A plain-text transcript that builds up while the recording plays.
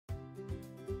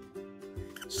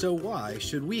So why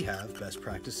should we have best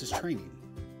practices training?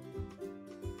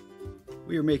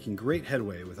 We are making great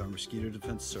headway with our mosquito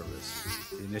defense service.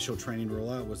 The initial training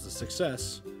rollout was a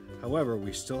success. However,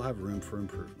 we still have room for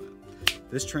improvement.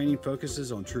 This training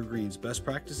focuses on TruGreen's best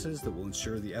practices that will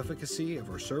ensure the efficacy of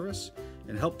our service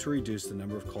and help to reduce the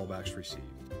number of callbacks received.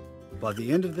 By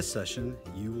the end of this session,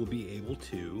 you will be able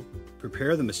to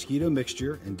prepare the mosquito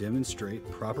mixture and demonstrate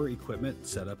proper equipment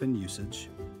setup and usage,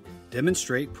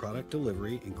 demonstrate product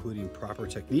delivery including proper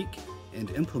technique, and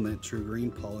implement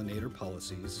TruGreen pollinator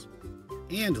policies,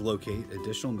 and locate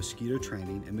additional mosquito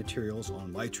training and materials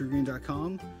on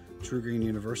mytrugreen.com, TruGreen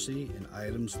University, and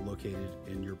items located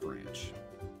in your branch.